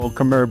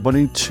Welcome,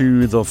 everybody,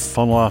 to the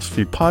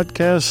Philosophy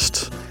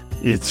Podcast.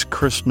 It's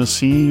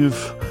Christmas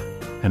Eve,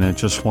 and I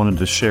just wanted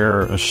to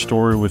share a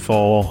story with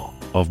all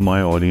of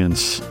my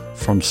audience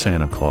from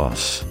Santa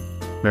Claus.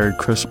 Merry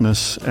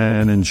Christmas,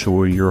 and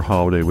enjoy your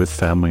holiday with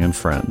family and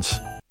friends.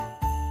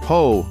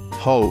 Ho,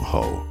 ho,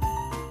 ho.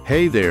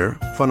 Hey there,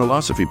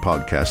 Philosophy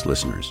Podcast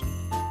listeners.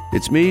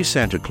 It's me,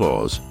 Santa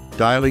Claus,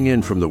 dialing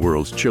in from the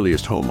world's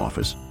chilliest home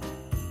office,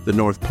 the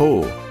North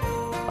Pole.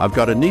 I've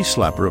got a knee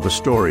slapper of a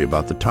story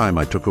about the time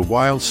I took a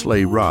wild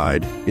sleigh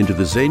ride into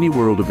the zany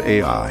world of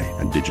AI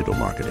and digital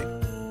marketing.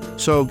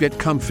 So get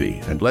comfy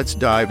and let's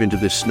dive into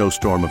this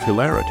snowstorm of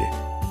hilarity.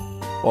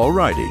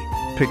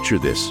 Alrighty, picture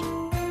this.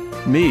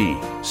 Me,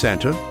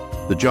 Santa,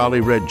 the jolly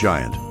red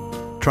giant,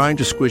 trying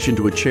to squish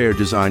into a chair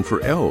designed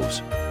for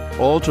elves,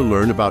 all to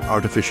learn about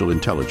artificial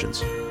intelligence.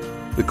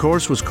 The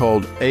course was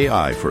called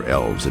AI for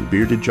Elves and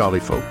Bearded Jolly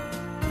Folk.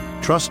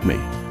 Trust me,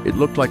 it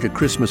looked like a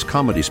Christmas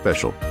comedy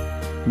special.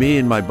 Me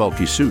in my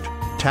bulky suit,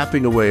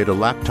 tapping away at a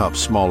laptop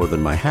smaller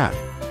than my hat.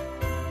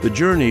 The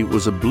journey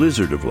was a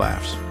blizzard of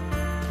laughs.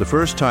 The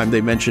first time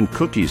they mentioned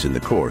cookies in the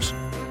course,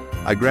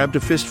 I grabbed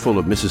a fistful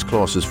of Mrs.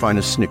 Claus's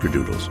finest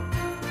snickerdoodles.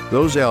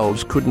 Those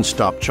elves couldn't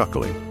stop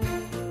chuckling.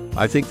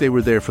 I think they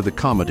were there for the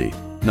comedy,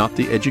 not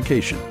the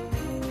education.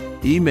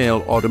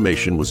 Email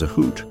automation was a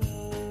hoot.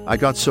 I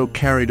got so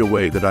carried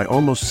away that I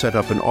almost set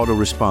up an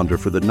autoresponder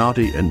for the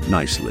naughty and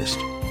nice list.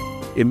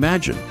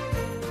 Imagine,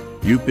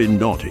 you've been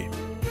naughty.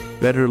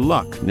 Better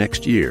luck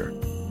next year.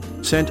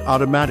 Sent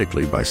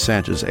automatically by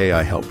Santa's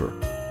AI helper.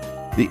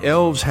 The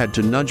elves had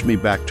to nudge me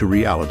back to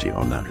reality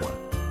on that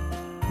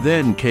one.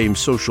 Then came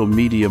social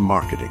media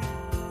marketing.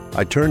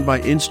 I turned my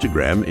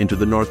Instagram into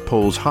the North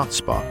Pole's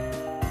hotspot.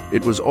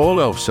 It was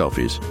all elf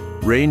selfies,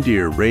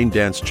 reindeer rain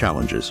dance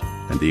challenges,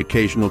 and the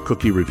occasional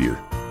cookie review.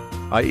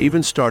 I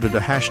even started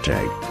a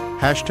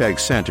hashtag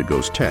Santa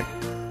Goes Tech.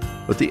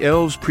 But the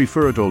elves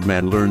prefer it, old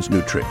man learns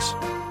new tricks.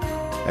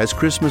 As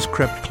Christmas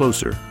crept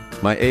closer,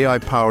 my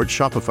AI-powered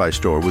Shopify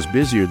store was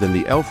busier than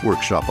the elf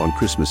workshop on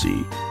Christmas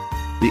Eve.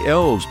 The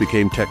elves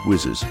became tech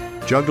whizzes,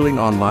 juggling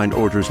online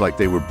orders like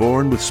they were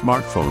born with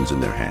smartphones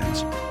in their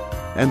hands.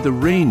 And the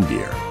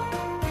reindeer.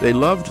 They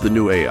loved the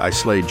new AI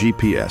Sleigh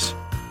GPS.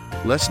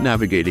 Less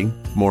navigating,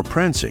 more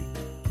prancing.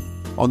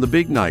 On the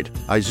big night,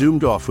 I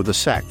zoomed off with a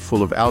sack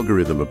full of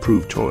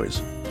algorithm-approved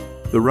toys.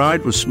 The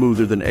ride was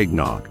smoother than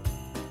eggnog.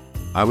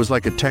 I was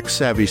like a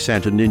tech-savvy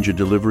Santa ninja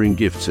delivering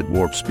gifts at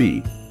warp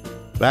speed.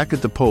 Back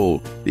at the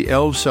pole, the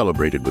elves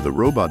celebrated with a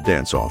robot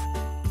dance-off.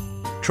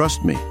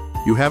 Trust me,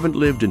 you haven't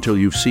lived until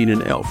you've seen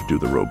an elf do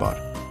the robot.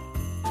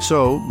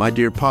 So, my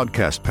dear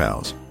podcast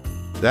pals,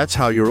 that's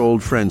how your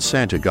old friend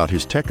Santa got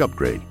his tech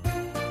upgrade.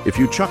 If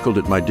you chuckled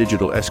at my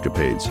digital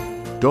escapades,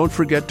 don't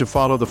forget to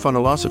follow the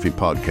Philosophy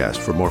Podcast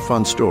for more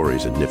fun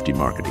stories and nifty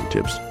marketing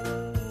tips.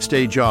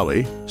 Stay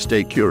jolly,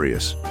 stay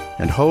curious,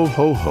 and ho,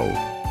 ho,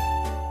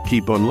 ho,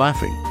 keep on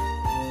laughing.